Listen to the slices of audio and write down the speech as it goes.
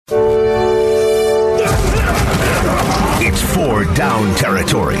Down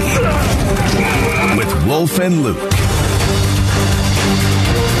Territory with Wolf and Luke. All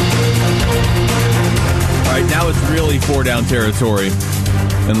right, now it's really 4 down territory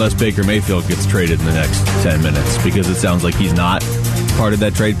unless Baker Mayfield gets traded in the next 10 minutes, because it sounds like he's not part of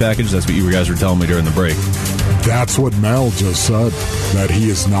that trade package. That's what you guys were telling me during the break. That's what Mel just said, that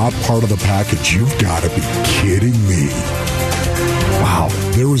he is not part of the package. You've got to be kidding me. Wow,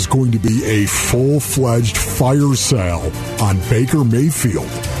 there is going to be a full-fledged fire sale on Baker Mayfield.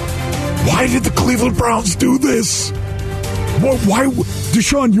 Why did the Cleveland Browns do this? Why,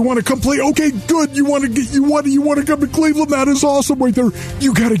 Deshaun? You want to come play? Okay, good. You want to come to Cleveland? That is awesome, right there.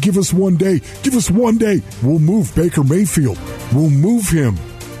 You got to give us one day. Give us one day. We'll move Baker Mayfield. We'll move him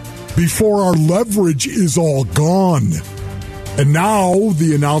before our leverage is all gone. And now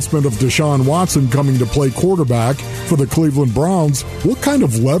the announcement of Deshaun Watson coming to play quarterback for the Cleveland Browns. What kind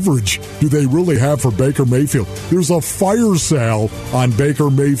of leverage do they really have for Baker Mayfield? There's a fire sale on Baker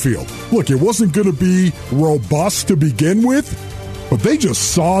Mayfield. Look, it wasn't going to be robust to begin with, but they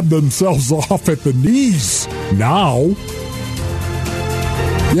just sawed themselves off at the knees. Now,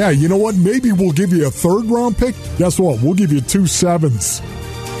 yeah, you know what? Maybe we'll give you a 3rd-round pick. Guess what? We'll give you 2 7s.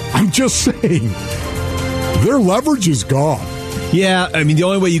 I'm just saying, their leverage is gone. Yeah, I mean, the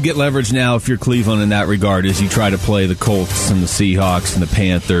only way you get leverage now if you're Cleveland in that regard is you try to play the Colts and the Seahawks and the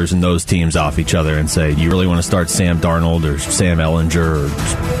Panthers and those teams off each other and say, do you really want to start Sam Darnold or Sam Ellinger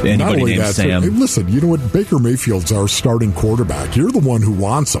or anybody named Sam? Hey, listen, you know what? Baker Mayfield's our starting quarterback. You're the one who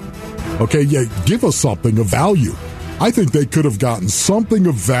wants him. Okay, yeah, give us something of value. I think they could have gotten something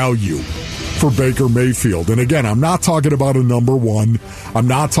of value for Baker Mayfield. And again, I'm not talking about a number 1. I'm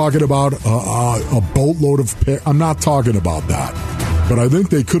not talking about a boatload of pick. I'm not talking about that. But I think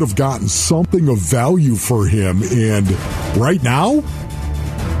they could have gotten something of value for him. And right now,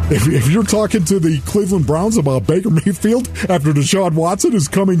 if you're talking to the Cleveland Browns about Baker Mayfield after Deshaun Watson is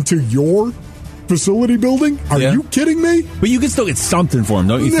coming to your facility building? Are you kidding me? But you can still get something for him,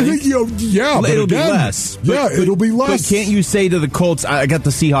 don't you think? Yeah, but it'll be less. It'll be less. But can't you say to the Colts, I got the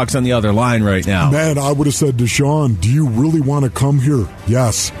Seahawks on the other line right now? Man, I would have said, Deshaun, do you really want to come here?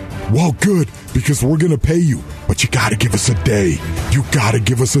 Yes. Well, good, because we're going to pay you. But you got to give us a day. You got to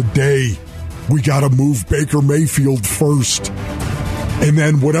give us a day. We got to move Baker Mayfield first. And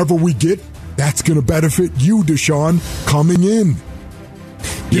then whatever we get, that's going to benefit you, Deshaun, coming in.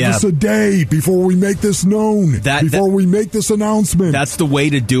 Give us a day before we make this known, before we make this announcement. That's the way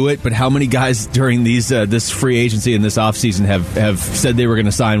to do it, but how many guys during this free agency and this offseason have said they were going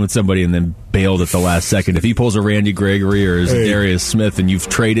to sign with somebody and then bailed at the last second? If he pulls a Randy Gregory or a Darius Smith and you've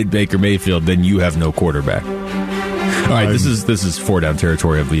traded Baker Mayfield, then you have no quarterback. All right, this is 4 down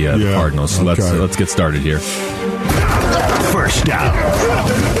territory of the Cardinals, so let's get started here. First down.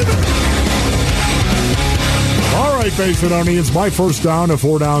 All right, Basinonians, my first down of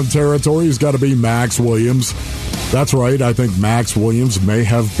 4 down territory has got to be Max Williams. That's right. I think Max Williams may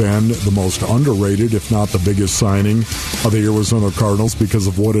have been the most underrated, if not the biggest signing of the Arizona Cardinals because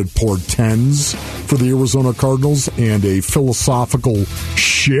of what it portends for the Arizona Cardinals and a philosophical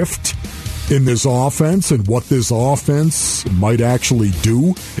shift in this offense and what this offense might actually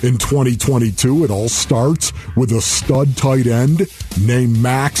do in 2022. It all starts with a stud tight end named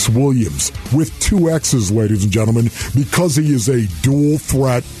Max Williams with 2 X's, ladies and gentlemen, because he is a dual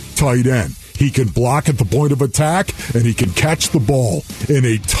threat tight end. He can block at the point of attack, and he can catch the ball in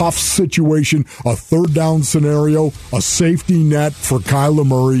a tough situation, a 3rd down scenario, a safety net for Kyler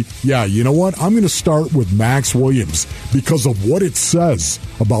Murray. Yeah, you know what? I'm going to start with Max Williams because of what it says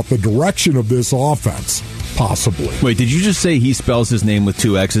about the direction of this offense, possibly. Wait, did you just say he spells his name with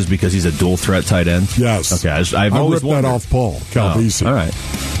 2 X's because he's a dual threat tight end? Yes. Okay, I've always ripped that off Paul Calvisi. All right.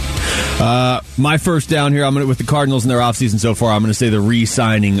 My first down here, with the Cardinals in their offseason so far, I'm going to say the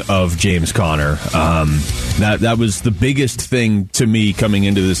re-signing of James Conner. That was the biggest thing to me coming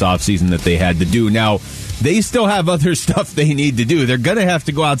into this offseason that they had to do. Now, they still have other stuff they need to do. They're going to have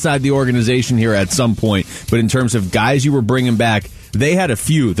to go outside the organization here at some point. But in terms of guys you were bringing back, they had a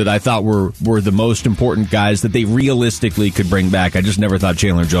few that I thought were the most important guys that they realistically could bring back. I just never thought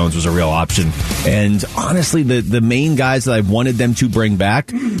Chandler Jones was a real option. And honestly, the main guys that I wanted them to bring back,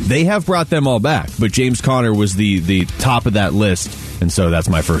 they have brought them all back. But James Conner was the top of that list, and so that's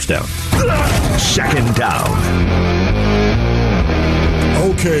my first down. Second down.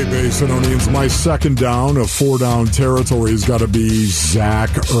 Okay, Basinonians, my second down of 4 down territory has got to be Zach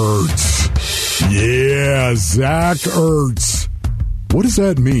Ertz. Yeah, Zach Ertz. What does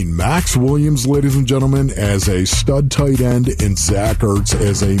that mean? Max Williams, ladies and gentlemen, as a stud tight end and Zach Ertz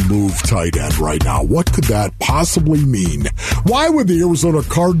as a move tight end right now. What could that possibly mean? Why would the Arizona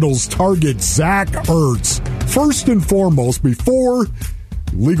Cardinals target Zach Ertz, first and foremost, before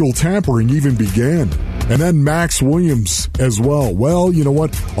legal tampering even began. And then Max Williams as well. Well, you know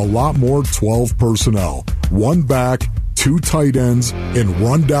what? A lot more 12 personnel. One back, two tight ends in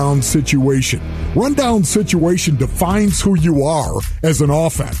rundown situation. Rundown situation defines who you are as an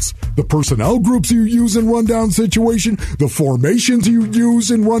offense. The personnel groups you use in rundown situation, the formations you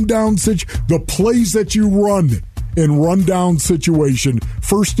use in rundown situation, the plays that you run in rundown situation,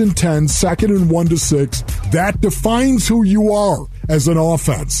 1st and 10, 2nd and 1 to 6, that defines who you are as an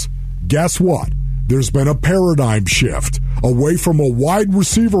offense. Guess what? There's been a paradigm shift away from a wide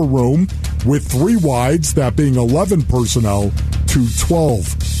receiver room with 3 wides, that being 11 personnel, to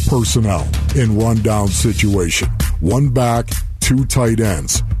 12 personnel in rundown situation. One back, 2 tight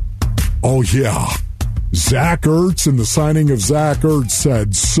ends. Oh, yeah. Zach Ertz and the signing of Zach Ertz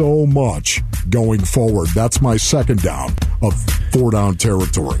said so much going forward. That's my second down of 4 down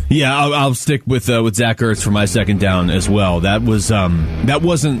territory. Yeah, I'll stick with Zach Ertz for my second down as well. That was that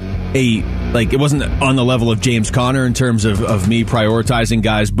wasn't it wasn't on the level of James Conner in terms of me prioritizing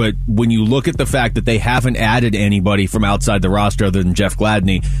guys, but when you look at the fact that they haven't added anybody from outside the roster other than Jeff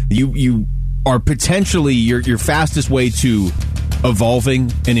Gladney, you are potentially your fastest way to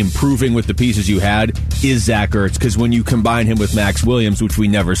evolving and improving with the pieces you had is Zach Ertz, because when you combine him with Max Williams, which we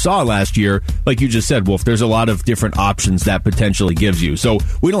never saw last year, like you just said, Wolf, there's a lot of different options that potentially gives you. So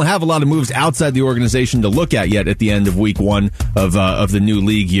we don't have a lot of moves outside the organization to look at yet at the end of week 1 of the new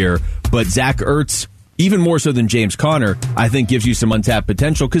league year, but Zach Ertz, even more so than James Conner, I think gives you some untapped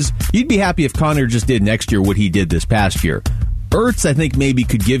potential, because you'd be happy if Conner just did next year what he did this past year. Ertz, I think, maybe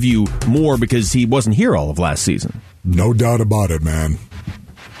could give you more because he wasn't here all of last season. No doubt about it, man.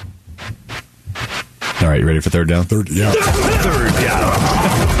 All right, you ready for third down? Yeah. Third down.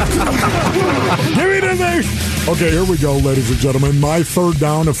 Give it in there. Okay, here we go, ladies and gentlemen. My third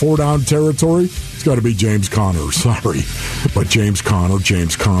down to 4 down territory, it's got to be James Conner. Sorry. But James Conner.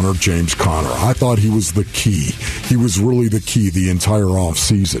 I thought he was the key. He was really the key the entire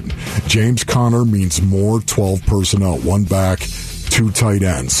offseason. James Conner means more 12 personnel, 1 back, 2 tight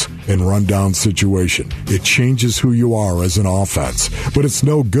ends in rundown situation. It changes who you are as an offense, but it's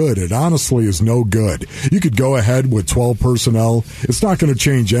no good. It honestly is no good. You could go ahead with 12 personnel. It's not going to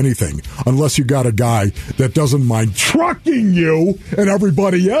change anything unless you got a guy that doesn't mind trucking you and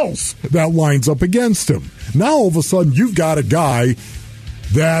everybody else that lines up against him. Now, all of a sudden, you've got a guy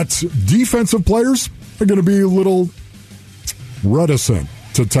that defensive players are going to be a little reticent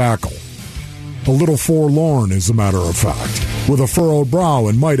to tackle. A little forlorn, as a matter of fact, with a furrowed brow,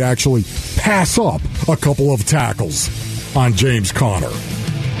 and might actually pass up a couple of tackles on James Conner.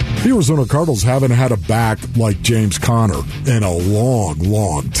 The Arizona Cardinals haven't had a back like James Conner in a long,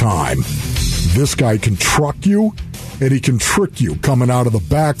 long time. This guy can truck you, and he can trick you coming out of the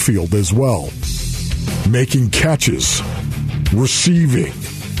backfield as well. Making catches, receiving.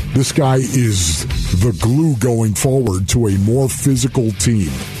 This guy is the glue going forward to a more physical team.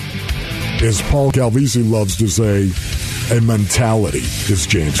 As Paul Calvisi loves to say, a mentality is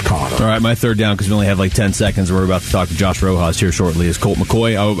James Conner. All right, my third down, because we only have like 10 seconds. We're about to talk to Josh Rojas here shortly, is Colt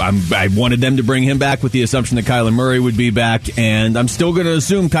McCoy. I wanted them to bring him back with the assumption that Kyler Murray would be back, and I'm still going to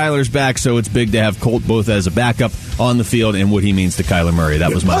assume Kyler's back, so it's big to have Colt both as a backup on the field and what he means to Kyler Murray.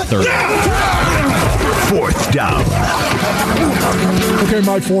 That was my third down. Fourth down. Okay,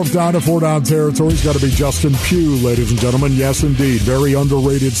 my 4th down to 4 down territory's got to be Justin Pugh, ladies and gentlemen. Yes, indeed. Very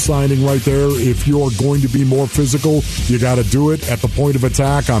underrated signing right there. If you're going to be more physical, you got to do it at the point of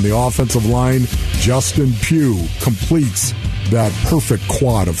attack on the offensive line. Justin Pugh completes that perfect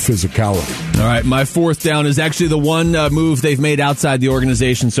quad of physicality. All right, my 4th down is actually the one move they've made outside the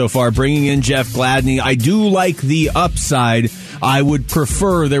organization so far, bringing in Jeff Gladney. I do like the upside. I would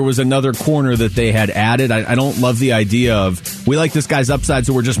prefer there was another corner that they had added. I don't love the idea of, we like this guy's upside,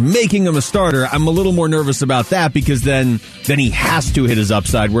 so we're just making him a starter. I'm a little more nervous about that, because then he has to hit his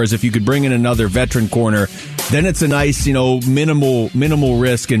upside, whereas if you could bring in another veteran corner, then it's a nice, minimal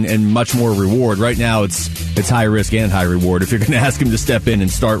risk and much more reward. Right now, it's high risk and high reward if you're going to ask him to step in and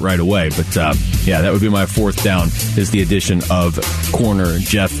start right away. But, yeah, that would be my 4th down, is the addition of corner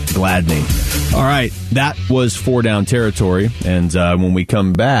Jeff Gladney. All right, that was 4 down territory. And when we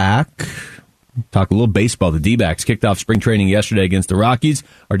come back, talk a little baseball. The D-backs kicked off spring training yesterday against the Rockies.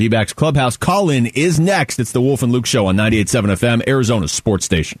 Our D-backs clubhouse call-in is next. It's the Wolf and Luke Show on 98.7 FM, Arizona's sports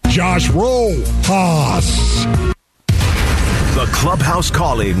station. Josh Rojas. The clubhouse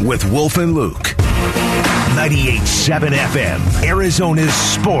call-in with Wolf and Luke. 98.7 FM, Arizona's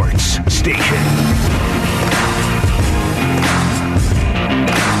sports station.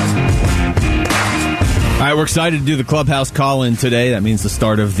 All right, we're excited to do the clubhouse call-in today. That means the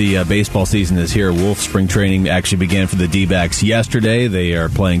start of the baseball season is here. Wolf spring training actually began for the D-backs yesterday. They are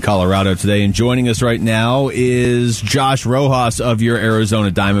playing Colorado today. And joining us right now is Josh Rojas of your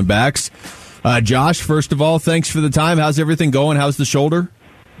Arizona Diamondbacks. Josh, first of all, thanks for the time. How's everything going? How's the shoulder?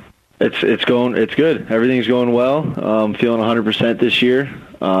 It's good. Everything's going well. Feeling 100% this year.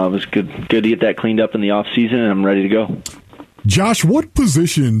 It was good to get that cleaned up in the off season, and I'm ready to go. Josh, what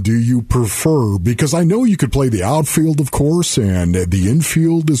position do you prefer? Because I know you could play the outfield, of course, and the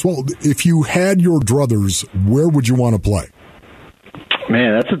infield as well. If you had your druthers, where would you want to play?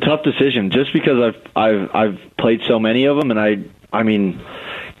 Man, that's a tough decision. Just because I've played so many of them, and I mean,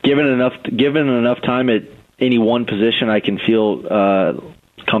 given enough time at any one position, I can feel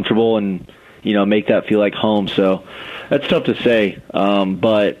comfortable and make that feel like home. So that's tough to say.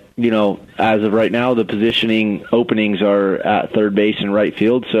 But as of right now, the positioning openings are at third base and right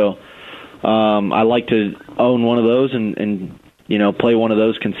field. So I like to own one of those and play one of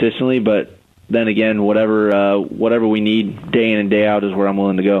those consistently. But then again, whatever we need day in and day out is where I'm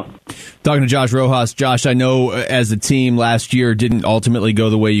willing to go. Talking to Josh Rojas. Josh, I know as a team last year didn't ultimately go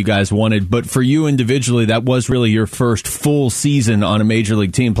the way you guys wanted, but for you individually, that was really your first full season on a major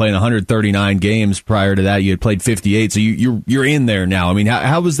league team, playing 139 games. Prior to that, you had played 58, so you're in there now. I mean,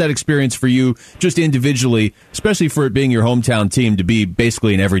 how was that experience for you, just individually, especially for it being your hometown team, to be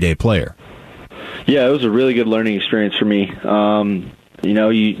basically an everyday player? Yeah, it was a really good learning experience for me.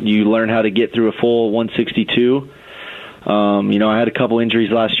 You learn how to get through a full 162. I had a couple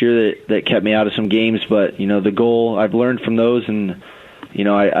injuries last year that kept me out of some games, but the goal, I've learned from those, and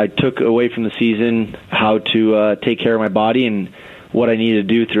I took away from the season how to take care of my body and what I need to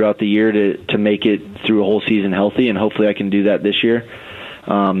do throughout the year to make it through a whole season healthy, and hopefully I can do that this year.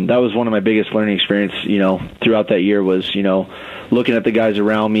 That was one of my biggest learning experience, throughout that year was, looking at the guys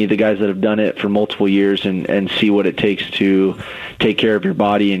around me, the guys that have done it for multiple years, and see what it takes to take care of your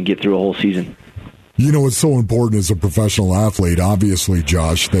body and get through a whole season. It's so important as a professional athlete, obviously,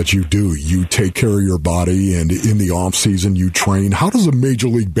 Josh, that you take care of your body, and in the off season you train. How does a Major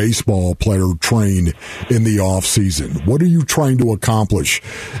League Baseball player train in the off season? What are you trying to accomplish?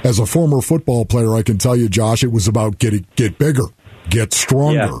 As a former football player, I can tell you, Josh, it was about get bigger, get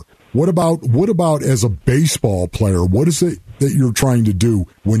stronger. Yeah. What about as a baseball player? What is it that you're trying to do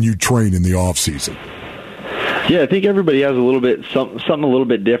when you train in the off season? Yeah, I think everybody has something a little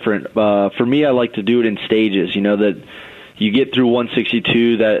bit different. For me, I like to do it in stages. That you get through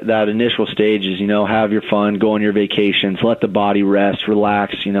 162. That initial stage is have your fun, go on your vacations, let the body rest,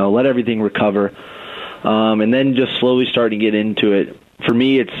 relax. Let everything recover, and then just slowly start to get into it. For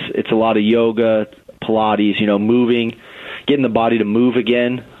me, it's a lot of yoga, Pilates. Moving, getting the body to move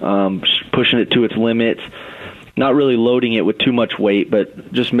again, pushing it to its limits. Not really loading it with too much weight,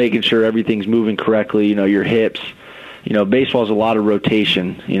 but just making sure everything's moving correctly. Your hips. Baseball's a lot of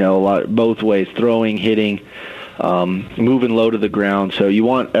rotation. A lot both ways, throwing, hitting, moving low to the ground. So you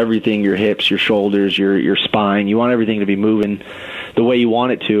want everything: your hips, your shoulders, your spine. You want everything to be moving the way you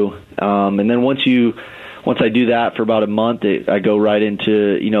want it to. And then once I do that for about a month, I go right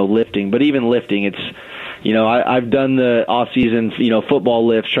into lifting. But even lifting, it's I've done the off season football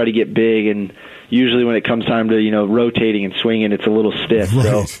lifts, try to get big, and usually when it comes time to rotating and swinging, it's a little stiff.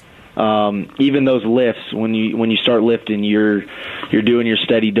 Right. So even those lifts, when you start lifting, you're doing your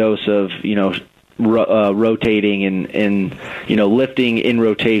steady dose of rotating and lifting in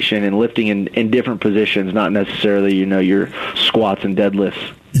rotation and lifting in different positions, not necessarily your squats and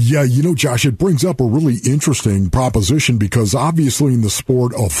deadlifts. Yeah, Josh, it brings up a really interesting proposition because obviously in the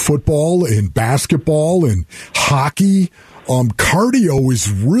sport of football and basketball and hockey, cardio is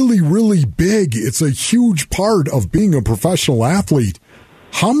really, really big. It's a huge part of being a professional athlete.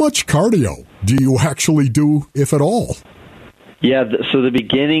 How much cardio do you actually do, if at all? Yeah, so the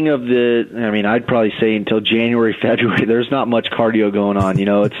beginning of I'd probably say until January, February, there's not much cardio going on.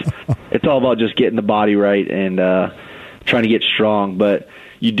 It's all about just getting the body right and trying to get strong. But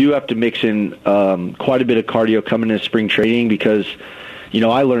you do have to mix in quite a bit of cardio coming into spring training because,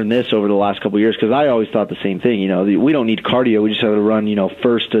 I learned this over the last couple of years because I always thought the same thing. We don't need cardio. We just have to run,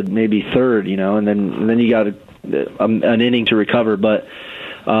 first to maybe third, and then you got an inning to recover. But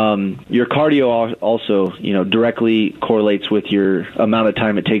your cardio also, directly correlates with your amount of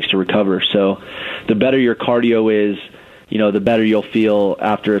time it takes to recover. So the better your cardio is, the better you'll feel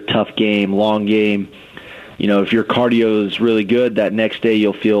after a tough game, long game. If your cardio is really good, that next day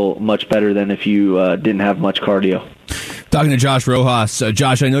you'll feel much better than if you didn't have much cardio. Talking to Josh Rojas.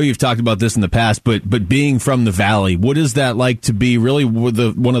 Josh, I know you've talked about this in the past, but being from the Valley, what is that like to be really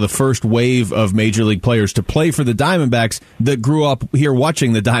one of the first wave of Major League players to play for the Diamondbacks that grew up here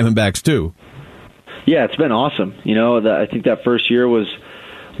watching the Diamondbacks too? Yeah, it's been awesome. I think that first year was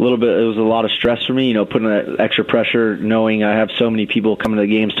a little bit. It was a lot of stress for me. Putting that extra pressure, knowing I have so many people coming to the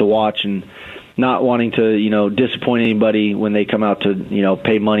games to watch, and not wanting to disappoint anybody when they come out to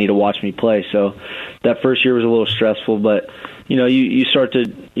pay money to watch me play. So that first year was a little stressful, but you start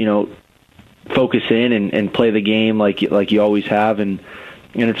to focus in and play the game like you always have, and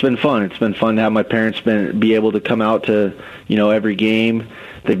it's been fun. It's been fun to have my parents be able to come out to every game.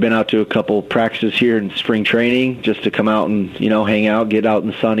 They've been out to a couple practices here in spring training just to come out and hang out, get out in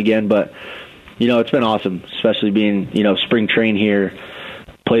the sun again. But it's been awesome, especially being spring train here,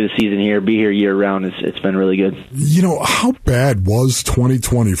 play the season here, be here year round. It's been really good. How bad was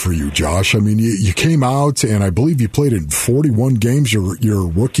 2020 for you, Josh? I mean, you came out, and I believe you played in 41 games your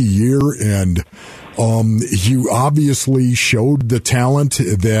rookie year, and you obviously showed the talent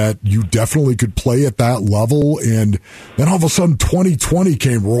that you definitely could play at that level. And then all of a sudden 2020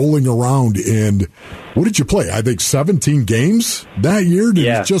 came rolling around, and what did you play? I think 17 games that year. Did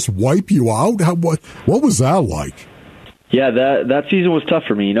it just wipe you out? What was that like? Yeah, that season was tough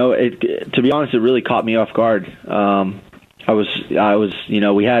for me. To be honest, it really caught me off guard. I was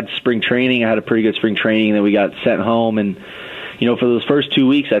we had spring training. I had a pretty good spring training, and then we got sent home, and for those first 2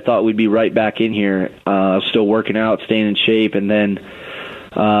 weeks, I thought we'd be right back in here. I was still working out, staying in shape, and then,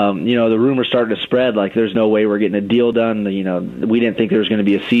 the rumors started to spread, like there's no way we're getting a deal done. We didn't think there was going to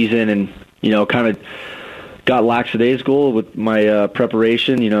be a season, and, kind of got lackadaisical with my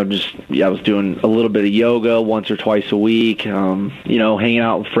preparation. I was doing a little bit of yoga once or twice a week, hanging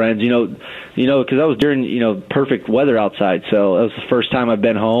out with friends, because I was during, perfect weather outside. So that was the first time I've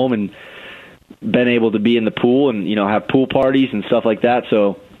been home and been able to be in the pool and have pool parties and stuff like that.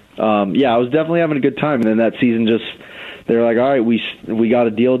 So I was definitely having a good time. And then that season, they're like, all right, we got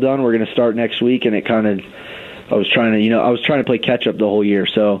a deal done, we're going to start next week. And it kind of, I was trying to play catch up the whole year.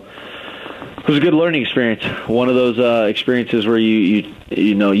 So it was a good learning experience. One of those experiences where you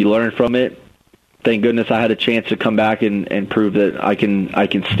learn from it. Thank goodness I had a chance to come back and prove that I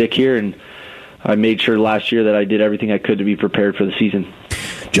can stick here, and I made sure last year that I did everything I could to be prepared for the season.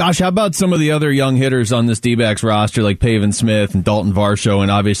 Josh, how about some of the other young hitters on this D-backs roster, like Pavin Smith and Dalton Varsho,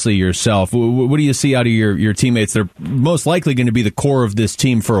 and obviously yourself? What do you see out of your teammates? They're most likely going to be the core of this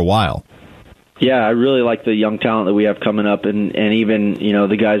team for a while. Yeah, I really like the young talent that we have coming up, and even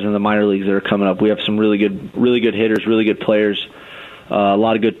the guys in the minor leagues that are coming up. We have some really good hitters, really good players, a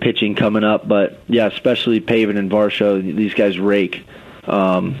lot of good pitching coming up. But yeah, especially Pavin and Varsho, these guys rake,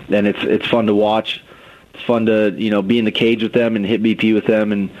 and it's fun to watch. It's fun to be in the cage with them and hit BP with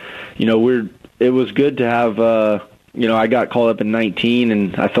them, and it was good to have. I got called up in 19,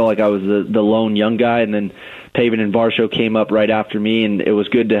 and I felt like I was the lone young guy, and then Pavin and Varsho came up right after me, and it was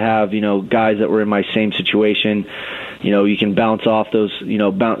good to have guys that were in my same situation. You can bounce off those.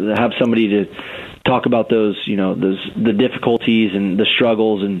 Have somebody to talk about those. The difficulties and the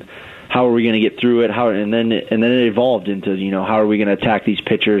struggles, and how are we going to get through it? And then it evolved into how are we going to attack these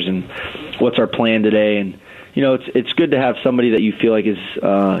pitchers, and what's our plan today? And it's good to have somebody that you feel like is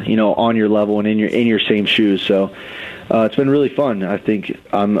on your level and in your same shoes. So it's been really fun. I think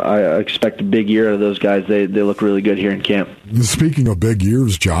I expect a big year out of those guys. They look really good here in camp. Speaking of big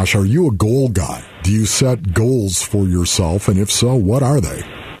years, Josh, are you a goal guy? Do you set goals for yourself, and if so, what are they?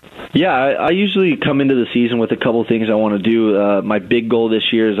 Yeah, I usually come into the season with a couple of things I want to do. My big goal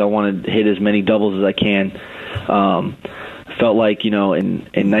this year is I want to hit as many doubles as I can. Felt like, in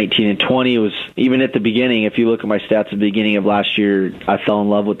 19 and 20, it was, even at the beginning, if you look at my stats at the beginning of last year, I fell in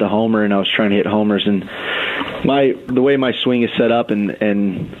love with the homer, and I was trying to hit homers. And the way my swing is set up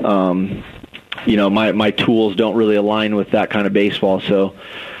and my tools don't really align with that kind of baseball. So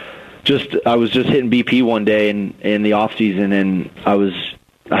I was just hitting BP one day in the off season, and I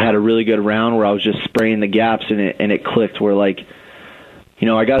had a really good round where I was just spraying the gaps, and it clicked where, like,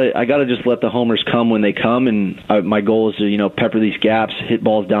 I gotta just let the homers come when they come, and my goal is to pepper these gaps, hit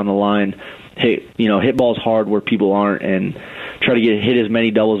balls down the line, hit balls hard where people aren't, and try to hit as many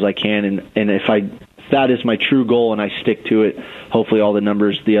doubles as I can. And if that is my true goal and I stick to it, hopefully all the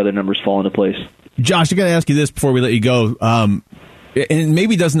other numbers fall into place. Josh, I got to ask you this before we let you go. And it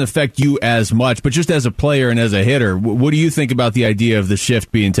maybe doesn't affect you as much, but just as a player and as a hitter, what do you think about the idea of the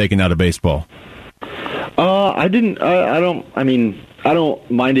shift being taken out of baseball? I don't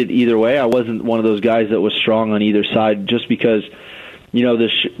mind it either way. I wasn't one of those guys that was strong on either side, just because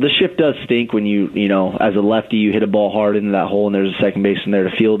the shift does stink when you as a lefty you hit a ball hard into that hole and there's a second baseman there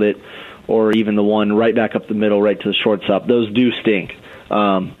to field it, or even the one right back up the middle right to the shortstop. Those do stink.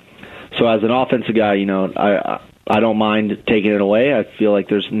 So as an offensive guy, I don't mind taking it away. I feel like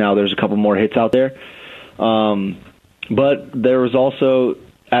there's a couple more hits out there. But there was also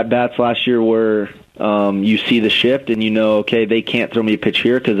at bats last year where you see the shift and you know, okay, they can't throw me a pitch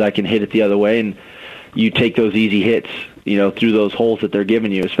here because I can hit it the other way, and you take those easy hits, through those holes that they're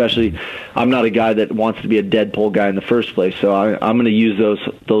giving you. Especially, I'm not a guy that wants to be a dead pull guy in the first place, so I'm going to use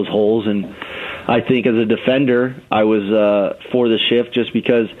those holes. And I think as a defender, I was for the shift just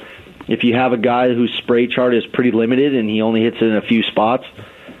because if you have a guy whose spray chart is pretty limited and he only hits it in a few spots,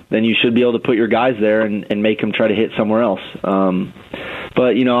 then you should be able to put your guys there and make them try to hit somewhere else.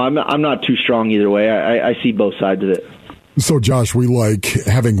 But I'm not too strong either way. I see both sides of it. So, Josh, we like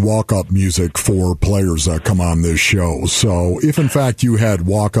having walk-up music for players that come on this show. So, if in fact you had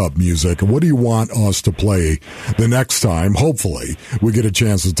walk-up music, what do you want us to play the next time, hopefully, we get a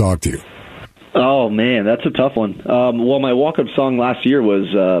chance to talk to you? Oh, man, that's a tough one. Well, my walk-up song last year was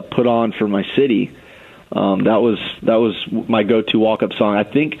Put On for My City. That was my go-to walk-up song. I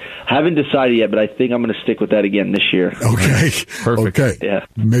haven't decided yet, but I think I'm going to stick with that again this year. Okay. Perfect. Okay. Yeah.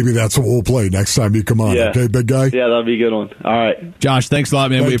 Maybe that's what we'll play next time you come on. Yeah. Okay, big guy? Yeah, that'll be a good one. All right. Josh, thanks a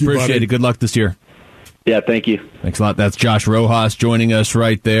lot, man. We appreciate it. Good luck this year. Yeah, thank you. Thanks a lot. That's Josh Rojas joining us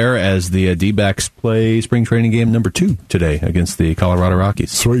right there as the D-backs play spring training game number 2 today against the Colorado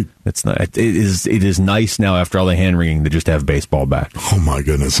Rockies. Sweet. It is nice now after all the hand-wringing to just have baseball back. Oh, my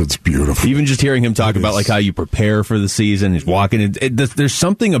goodness. It's beautiful. Even just hearing him talk about how you prepare for the season, he's walking. There's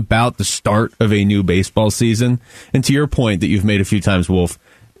something about the start of a new baseball season. And to your point that you've made a few times, Wolf,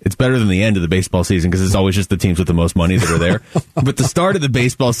 it's better than the end of the baseball season because it's always just the teams with the most money that are there. But the start of the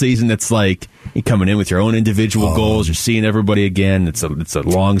baseball season, it's like you're coming in with your own individual goals. You're seeing everybody again. It's a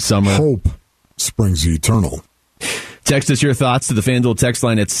long summer. Hope springs eternal. Text us your thoughts to the FanDuel text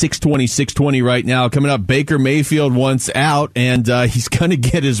line at 620-620 right now. Coming up, Baker Mayfield wants out, and he's going to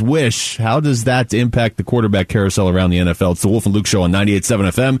get his wish. How does that impact the quarterback carousel around the NFL? It's the Wolf and Luke Show on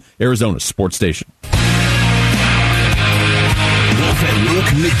 98.7 FM, Arizona's sports station. Wolf and Luke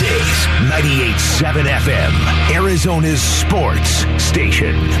middays, 98.7 FM, Arizona's sports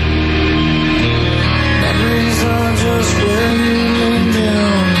station. Memories are just where you went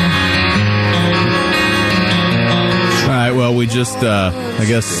down. All right, well, we just, I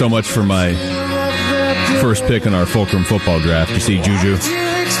guess so much for my first pick in our Fulcrum football draft. You see Juju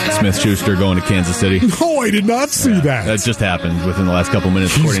Smith-Schuster going to Kansas City? No, I did not see that. That just happened within the last couple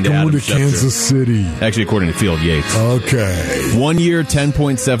minutes, He's according to going Adam to Kansas City. Actually, according to Field Yates. Okay. 1 year,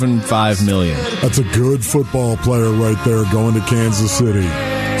 $10.75 million. That's a good football player right there going to Kansas City.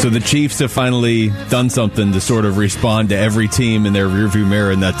 So the Chiefs have finally done something to sort of respond to every team in their rearview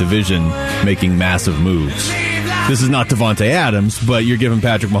mirror in that division making massive moves. This is not Devontae Adams, but you're giving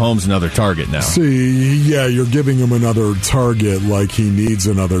Patrick Mahomes another target now. See, yeah, you're giving him another target like he needs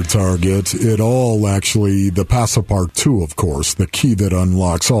another target. It all actually, the passport too, of course, the key that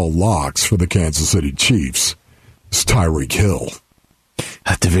unlocks all locks for the Kansas City Chiefs is Tyreek Hill.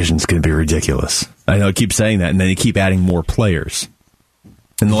 That division's going to be ridiculous. I know I keep saying that, and then you keep adding more players.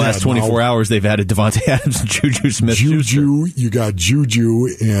 In the last 24 hours, they've added Devontae Adams and Juju Smith-Schuster. You got Juju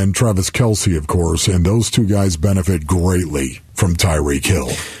and Travis Kelce, of course, and those two guys benefit greatly from Tyreek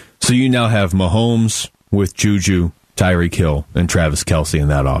Hill. So you now have Mahomes with Juju, Tyreek Hill, and Travis Kelce in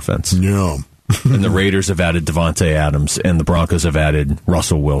that offense. Yeah. And the Raiders have added Devontae Adams, and the Broncos have added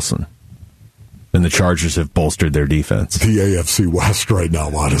Russell Wilson. And the Chargers have bolstered their defense. The AFC West right now,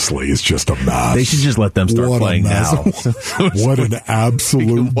 honestly, is just a mess. They should just let them start playing now. What an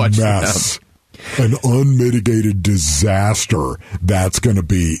absolute mess. An unmitigated disaster that's going to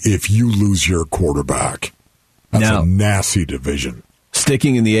be if you lose your quarterback. That's a nasty division.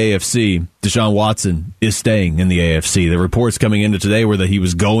 Sticking in the AFC, Deshaun Watson is staying in the AFC. The reports coming into today were that he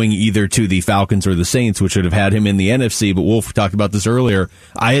was going either to the Falcons or the Saints, which would have had him in the NFC. But Wolf talked about this earlier.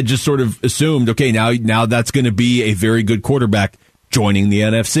 I had just sort of assumed, okay, now that's going to be a very good quarterback joining the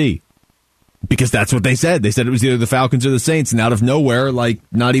NFC. Because that's what they said. They said it was either the Falcons or the Saints. And out of nowhere, like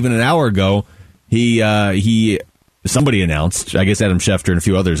not even an hour ago, somebody announced, I guess Adam Schefter and a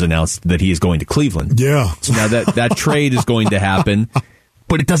few others announced that he is going to Cleveland. Yeah. So now that trade is going to happen,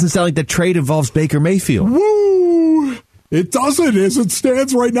 but it doesn't sound like that trade involves Baker Mayfield. Woo! It doesn't. As it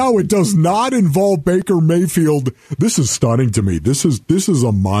stands right now, it does not involve Baker Mayfield. This is stunning to me. This is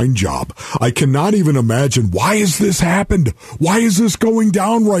a mind job. I cannot even imagine, why has this happened? Why is this going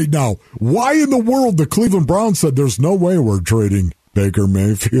down right now? Why in the world the Cleveland Browns said there's no way we're trading Baker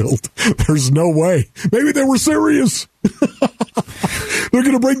Mayfield? There's no way. Maybe they were serious. They're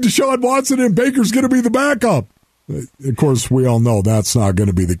going to bring Deshaun Watson in. Baker's going to be the backup. Of course, we all know that's not going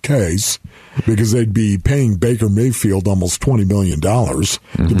to be the case because they'd be paying Baker Mayfield almost $20 million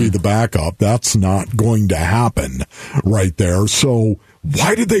to be the backup. That's not going to happen right there. So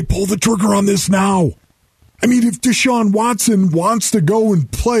why did they pull the trigger on this now? I mean, if Deshaun Watson wants to go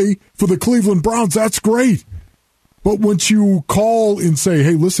and play for the Cleveland Browns, that's great. But once you call and say,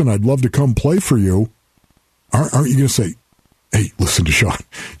 hey, listen, I'd love to come play for you, aren't you going to say, hey, listen, Deshaun,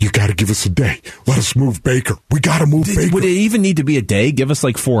 you got to give us a day. Let us move Baker. We got to move Baker. Would it even need to be a day? Give us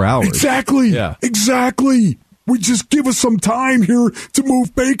like 4 hours. Exactly. Yeah. Exactly. We just give us some time here to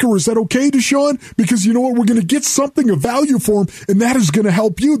move Baker. Is that okay, Deshaun? Because you know what? We're going to get something of value for him, and that is going to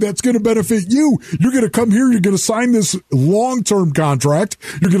help you. That's going to benefit you. You're going to come here. You're going to sign this long-term contract.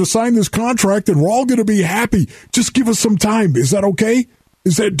 You're going to sign this contract, and we're all going to be happy. Just give us some time. Is that okay?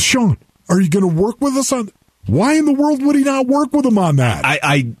 Is that, Deshaun, are you going to work with us on... Why in the world would he not work with him on that?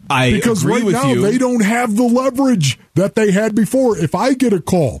 I because agree right with now, you. they don't have the leverage that they had before. If I get a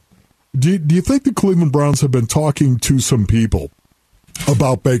call... Do you think the Cleveland Browns have been talking to some people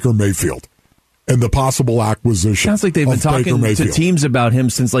about Baker Mayfield and the possible acquisition? Sounds like they've been talking to teams about him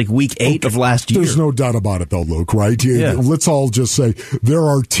since like week 8 of last year. There's no doubt about it, though, Luke, right? Yeah. Let's all just say there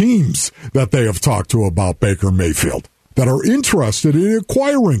are teams that they have talked to about Baker Mayfield that are interested in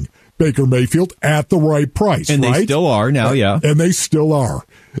acquiring Baker Mayfield at the right price, and right? They still are now, yeah. And they still are.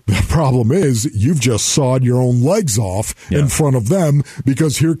 The problem is you've just sawed your own legs off in front of them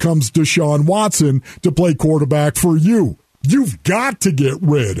because here comes Deshaun Watson to play quarterback for you. You've got to get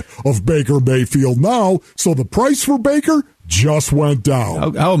rid of Baker Mayfield now, so the price for Baker just went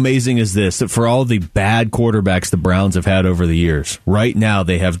down. How amazing is this that for all the bad quarterbacks the Browns have had over the years, right now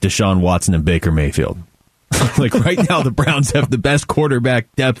they have Deshaun Watson and Baker Mayfield. Like right now, the Browns have the best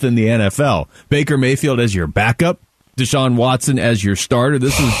quarterback depth in the NFL. Baker Mayfield as your backup, Deshaun Watson as your starter.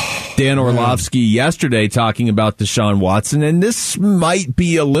 This was Dan Orlovsky yesterday talking about Deshaun Watson, and this might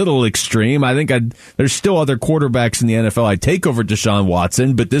be a little extreme. I think there's still other quarterbacks in the NFL I'd take over Deshaun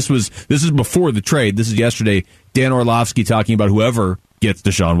Watson, but this is before the trade. This is yesterday. Dan Orlovsky talking about whoever gets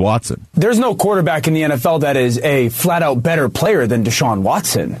Deshaun Watson. There's no quarterback in the NFL that is a flat-out better player than Deshaun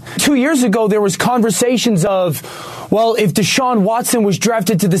Watson. 2 years ago, there was conversations of, well, if Deshaun Watson was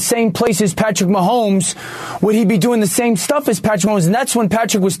drafted to the same place as Patrick Mahomes, would he be doing the same stuff as Patrick Mahomes? And that's when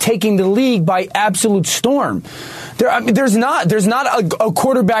Patrick was taking the league by absolute storm. There's not a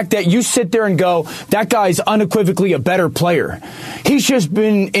quarterback that you sit there and go, that guy's unequivocally a better player. He's just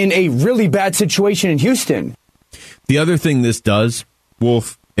been in a really bad situation in Houston. The other thing this does,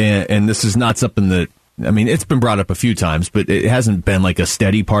 Wolf, and this is not something that, I mean, it's been brought up a few times, but it hasn't been like a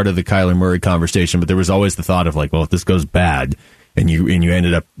steady part of the Kyler Murray conversation, but there was always the thought of like, well, if this goes bad and you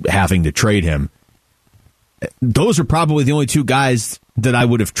ended up having to trade him, those are probably the only two guys that I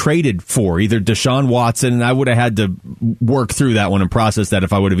would have traded for, either Deshaun Watson, and I would have had to work through that one and process that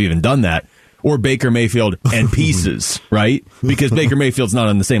if I would have even done that, or Baker Mayfield and pieces, right? Because Baker Mayfield's not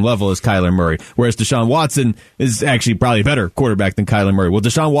on the same level as Kyler Murray, whereas Deshaun Watson is actually probably a better quarterback than Kyler Murray. Well,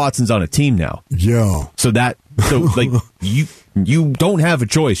 Deshaun Watson's on a team now. Yeah. So like you don't have a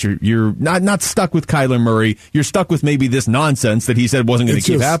choice. You're not stuck with Kyler Murray. You're stuck with maybe this nonsense that he said wasn't going to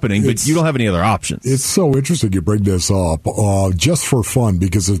keep happening, but you don't have any other options. It's so interesting you bring this up just for fun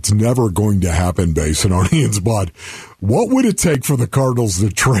because it's never going to happen, Basinonians, but what would it take for the Cardinals to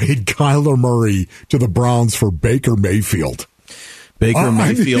trade Kyler Murray to the Browns for Baker Mayfield? Baker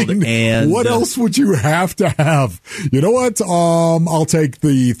Mayfield and... What else would you have to have? You know what? I'll take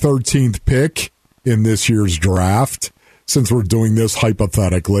the 13th pick in this year's draft. Since we're doing this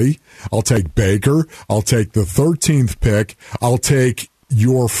hypothetically, I'll take Baker. I'll take the 13th pick. I'll take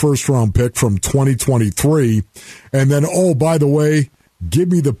your first-round pick from 2023. And then, oh, by the way, give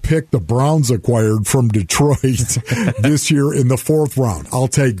me the pick the Browns acquired from Detroit this year in the 4th round. I'll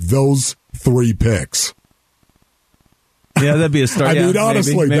take those 3 picks. Yeah, that'd be a start. I mean,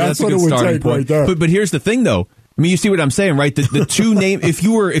 honestly, maybe that's what it would take right there. But here's the thing, though. I mean, you see what I'm saying, right? The two name. If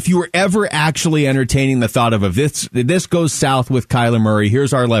you were ever actually entertaining the thought of if this goes south with Kyler Murray,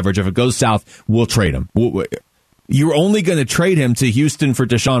 here's our leverage. If it goes south, we'll trade him. You're only going to trade him to Houston for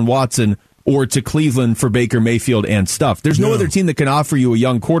Deshaun Watson or to Cleveland for Baker Mayfield and stuff. There's no other team that can offer you a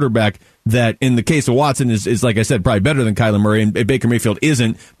young quarterback that, in the case of Watson, is like I said, probably better than Kyler Murray, and Baker Mayfield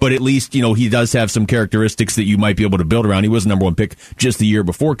isn't, but at least, he does have some characteristics that you might be able to build around. He was the number 1 pick just the year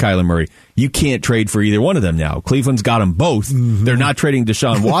before Kyler Murray. You can't trade for either one of them now. Cleveland's got them both. Mm-hmm. They're not trading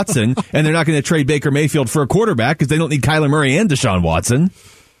Deshaun Watson, and they're not going to trade Baker Mayfield for a quarterback because they don't need Kyler Murray and Deshaun Watson.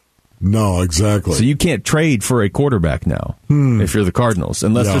 No, exactly. So you can't trade for a quarterback now if you're the Cardinals,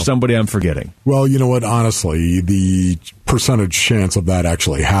 unless there's somebody I'm forgetting. Well, you know what? Honestly, the percentage chance of that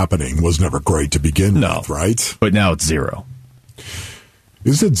actually happening was never great to begin with, right? But now it's 0.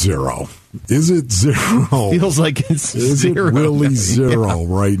 Is it 0? Is it 0? Feels like it's 0. Is it really 0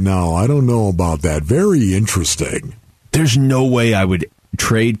 right now? I don't know about that. Very interesting. There's no way I would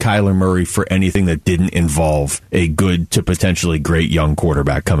trade Kyler Murray for anything that didn't involve a good to potentially great young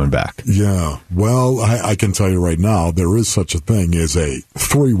quarterback coming back. Yeah. Well, I can tell you right now, there is such a thing as a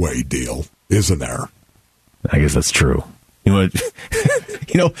three-way deal, isn't there? I guess that's true. You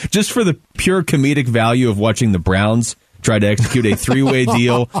know, just for the pure comedic value of watching the Browns try to execute a three-way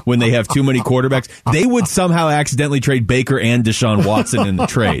deal when they have too many quarterbacks, they would somehow accidentally trade Baker and Deshaun Watson in the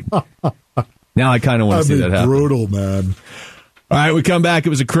trade. Now I kind of want to see that happen. Brutal, man. All right, we come back. It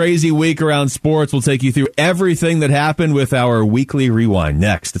was a crazy week around sports. We'll take you through everything that happened with our weekly rewind.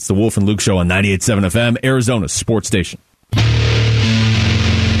 Next, it's the Wolf and Luke Show on 98.7 FM, Arizona's sports station.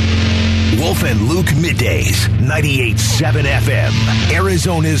 Wolf and Luke Middays, 98.7 FM,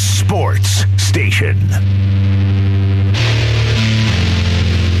 Arizona's sports station.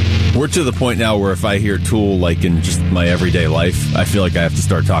 We're to the point now where if I hear Tool, like in just my everyday life, I feel like I have to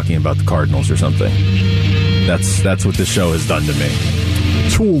start talking about the Cardinals or something. That's what this show has done to me.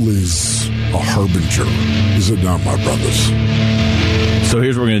 Tool is a harbinger, is it not, my brothers? So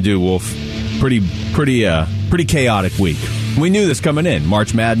here's what we're going to do, Wolf. Pretty chaotic week. We knew this coming in.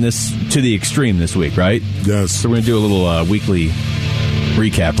 March Madness to the extreme this week, right? Yes. So we're going to do a little weekly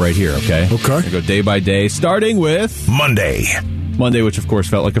recap right here, okay? Okay. We're going to go day by day, starting with Monday, which of course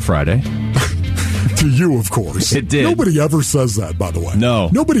felt like a Friday. To you, of course. It did. Nobody ever says that, by the way. No.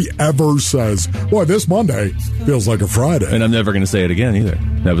 Nobody ever says, boy, this Monday feels like a Friday. And I'm never going to say it again either.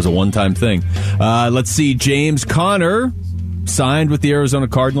 That was a one-time thing. Let's see. James Conner signed with the Arizona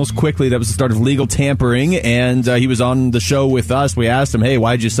Cardinals quickly. That was the start of legal tampering, and he was on the show with us. We asked him, hey,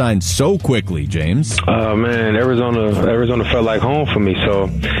 why'd you sign so quickly, James? Man, Arizona felt like home for me, so,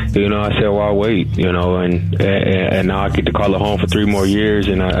 I said, well, I'll wait, and now I get to call it home for 3 more years,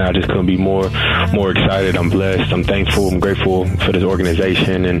 and I just couldn't be more excited. I'm blessed. I'm thankful. I'm grateful for this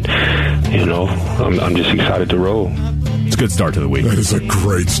organization, and, I'm just excited to roll. It's a good start to the week. That is a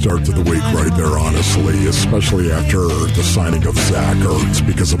great start to the week right there, honestly, especially after the signing of Zach Ertz,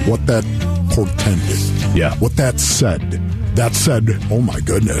 because of what that portended. Yeah. What that said. That said, oh my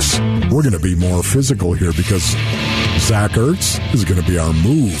goodness, we're going to be more physical here because Zach Ertz is going to be our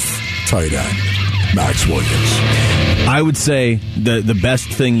move tight end, Max Williams. I would say the best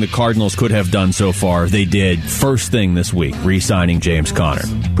thing the Cardinals could have done so far, they did first thing this week, re-signing James Conner.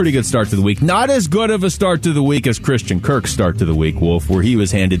 Pretty good start to the week. Not as good of a start to the week as Christian Kirk's start to the week, Wolf, where he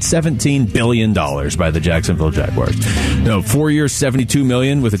was handed $17 billion by the Jacksonville Jaguars. No, 4 years, $72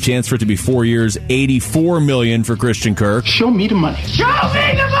 million, with a chance for it to be 4 years, $84 million for Christian Kirk. Show me the money. Show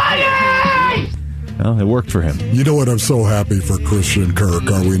me the money! Well, it worked for him. You know what? I'm so happy for Christian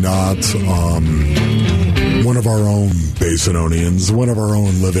Kirk, are we not? One of our own Basinonians, one of our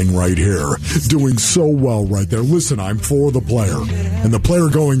own living right here, doing so well right there. Listen, I'm for the player, and the player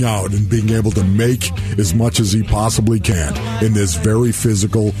going out and being able to make as much as he possibly can in this very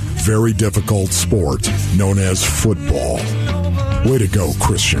physical, very difficult sport known as football. Way to go,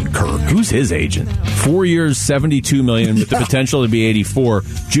 Christian Kirk. Who's his agent? 4 years, $72 million, with the potential to be 84.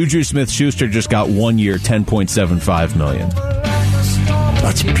 Juju Smith-Schuster just got 1 year, $10.75 million.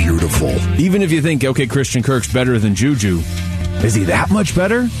 That's beautiful. Even if you think, okay, Christian Kirk's better than Juju, is he that much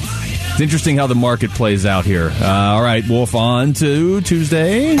better? It's interesting how the market plays out here. All right, Wolf, on to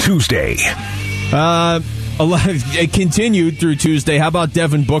Tuesday. It continued through Tuesday. How about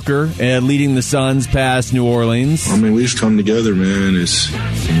Devin Booker leading the Suns past New Orleans? I mean, we just come together, man. It's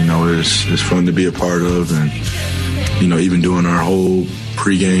fun to be a part of, and even doing our whole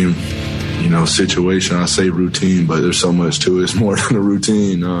pregame situation. I say routine, but there's so much to it. It's more than a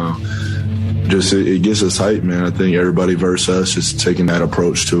routine. It gets us hyped, man. I think everybody versus us, just taking that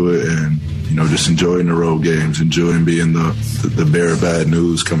approach to it, and just enjoying the road games, enjoying being the bearer of bad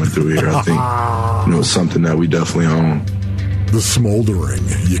news coming through here. I think it's something that we definitely own. The smoldering.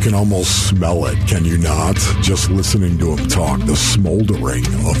 You can almost smell it, can you not? Just listening to him talk, the smoldering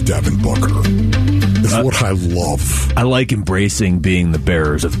of Devin Booker is what I love. I like embracing being the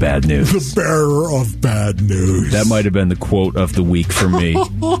bearers of bad news. The bearer of bad news. That might have been the quote of the week for me.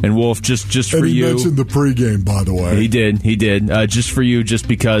 And Wolf, just for and he you. He mentioned the pregame, by the way. He did. Just for you, just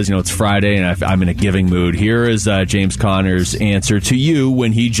because it's Friday and I'm in a giving mood. Here is James Conner's answer to you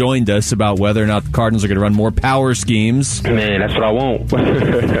when he joined us about whether or not the Cardinals are going to run more power schemes. Man, that's what I want.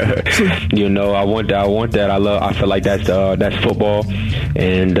 I want that. I feel like that's football,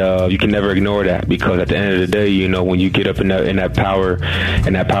 and you can never ignore that, because at the end of the day, when you get up in that power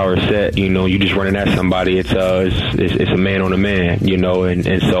set, you just running at somebody. It's a man on a man,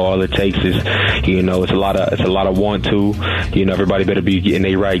 and so all it takes is, it's a lot of want to, everybody better be getting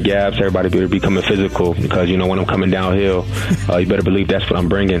their right gaps. Everybody better be coming physical, because when I'm coming downhill, you better believe that's what I'm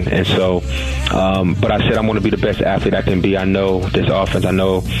bringing. And so, but I said I'm going to be the best athlete I can be. I know this offense. I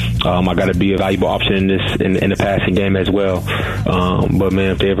know I got to be a valuable option in the passing game as well. But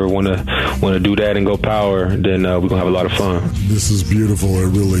man, if they ever want to do that and go power, then we're gonna have a lot of fun. This is beautiful. It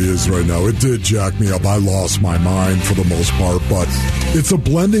really is right now. It did jack me up. I lost my mind for the most part, but it's a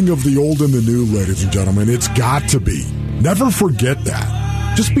blending of the old and the new, ladies and gentlemen. It's got to be. Never forget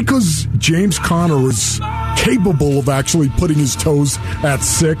that. Just because James Conner is capable of actually putting his toes at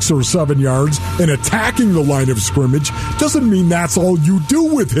 6 or 7 yards and attacking the line of scrimmage doesn't mean that's all you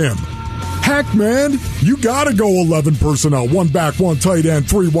do with him. Heck, man, you got to go 11 personnel, 1 back, 1 tight end,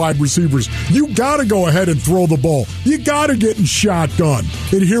 3 wide receivers. You got to go ahead and throw the ball. You got to get in shotgun.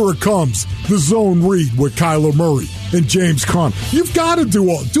 And here it comes, the zone read with Kyler Murray and James Conner. You've got to do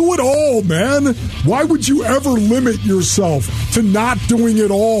it all, man. Why would you ever limit yourself to not doing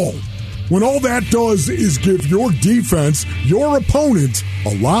it all? When all that does is give your defense, your opponent,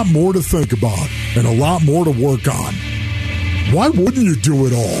 a lot more to think about and a lot more to work on. Why wouldn't you do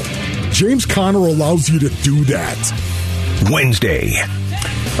it all? James Conner allows you to do that. Wednesday.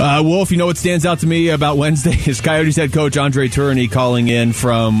 Wolf, you know what stands out to me about Wednesday is Coyotes head coach Andre Tourigny calling in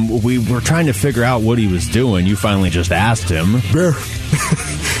from, we were trying to figure out what he was doing. You finally just asked him. Bear,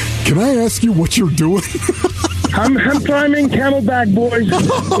 can I ask you what you're doing? I'm climbing Camelback, boys.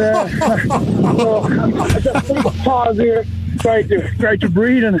 So I'm just pause here, try to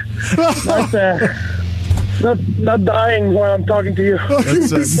breathe and not dying while I'm talking to you.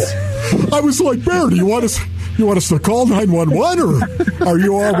 I was like, Bear, do you want us to call 911 or are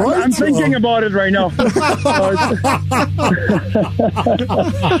you all right? I'm thinking about it right now.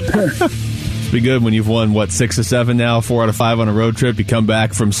 Be good when you've won, 6 or 7 now, 4 out of 5 on a road trip. You come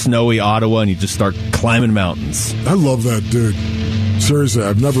back from snowy Ottawa and you just start climbing mountains. I love that dude. Seriously,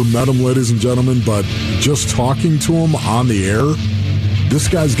 I've never met him, ladies and gentlemen, but just talking to him on the air, this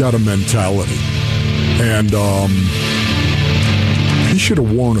guy's got a mentality. And he should have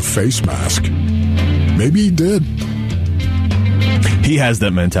worn a face mask. Maybe he did. He has that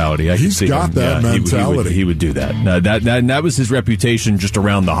mentality. He's got that mentality. He would do that. That was his reputation just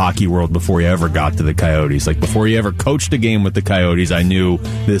around the hockey world before he ever got to the Coyotes. Like, before he ever coached a game with the Coyotes, I knew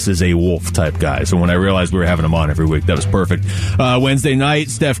this is a Wolf-type guy. So when I realized we were having him on every week, that was perfect. Wednesday night,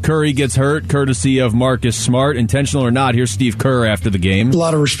 Steph Curry gets hurt, courtesy of Marcus Smart. Intentional or not, here's Steve Kerr after the game. A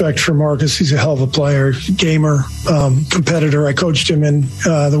lot of respect for Marcus. He's a hell of a player, gamer, competitor. I coached him in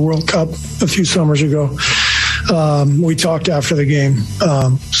the World Cup a few summers ago. We talked after the game.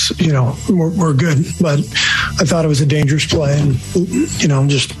 We're good, but I thought it was a dangerous play, and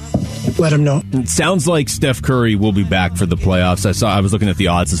just let him know. It sounds like Steph Curry will be back for the playoffs. I was looking at the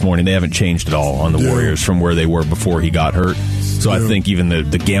odds this morning; they haven't changed at all on the Warriors from where they were before he got hurt. So I think even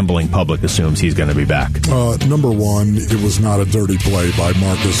the gambling public assumes he's going to be back. Number one, it was not a dirty play by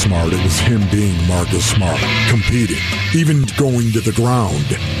Marcus Smart. It was him being Marcus Smart, competing, even going to the ground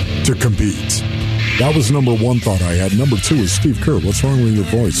to compete. That was number one thought I had. Number two is Steve Kerr. What's wrong with your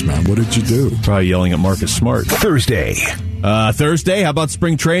voice, man? What did you do? Probably yelling at Marcus Smart. Thursday. How about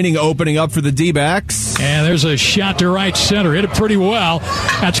spring training opening up for the D-backs? And there's a shot to right center. Hit it pretty well.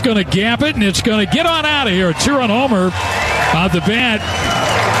 That's going to gap it, and it's going to get on out of here. A 2-run homer of the bat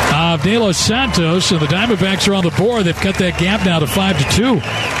of De Los Santos, and the Diamondbacks are on the board. They've cut that gap now to 5-2.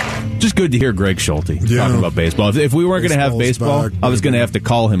 Just good to hear Greg Schulte talking about baseball. If we weren't going to have baseball, I was going to have to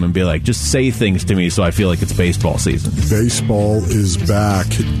call him and be like, just say things to me so I feel like it's baseball season. Baseball is back.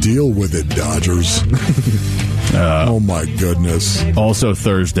 Deal with it, Dodgers. Oh, my goodness. Also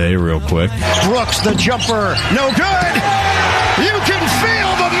Thursday, real quick. Brooks, the jumper. No good. You can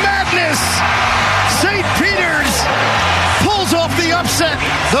feel the madness. St. Peter's pulls off the upset.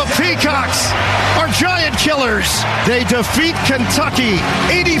 The Peacocks are giant killers. They defeat Kentucky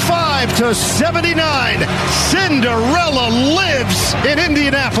 85-79. Cinderella lives in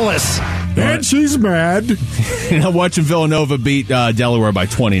Indianapolis. And she's mad. Watching Villanova beat Delaware by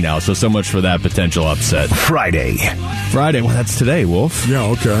 20 now, so much for that potential upset. Friday. Well, that's today, Wolf. Yeah,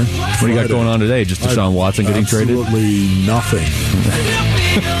 okay. What do you got going on today? Just Deshaun Watson getting traded? Absolutely nothing.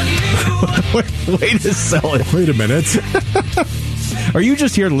 Wait to sell it. Wait a minute. Are you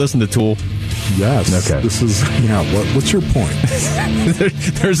just here to listen to Tool? Yes. Okay. This is, what's your point?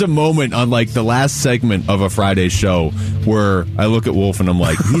 There's a moment on the last segment of a Friday show where I look at Wolf and I'm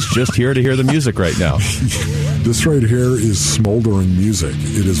like, he's just here to hear the music right now. This right here is smoldering music.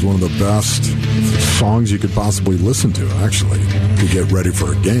 It is one of the best songs you could possibly listen to, actually, to get ready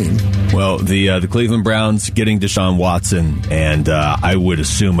for a game. Well, the Cleveland Browns getting Deshaun Watson, and I would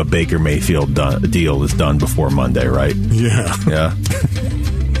assume a Baker Mayfield deal is done before Monday, right? Yeah. Yeah.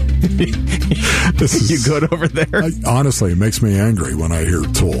 You good over there? Honestly, it makes me angry when I hear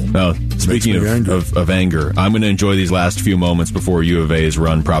Tool. Oh, speaking of anger, I'm going to enjoy these last few moments before U of A's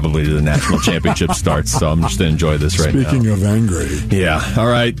run probably to the national championship starts. So I'm just going to enjoy this right now. Speaking of angry. Yeah. All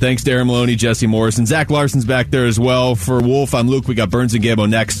right. Thanks, Darren Maloney, Jesse Morrison. Zach Larson's back there as well. For Wolf, I'm Luke. We got Burns and Gabo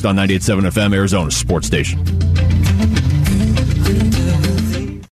next on 98.7 FM, Arizona's sports station.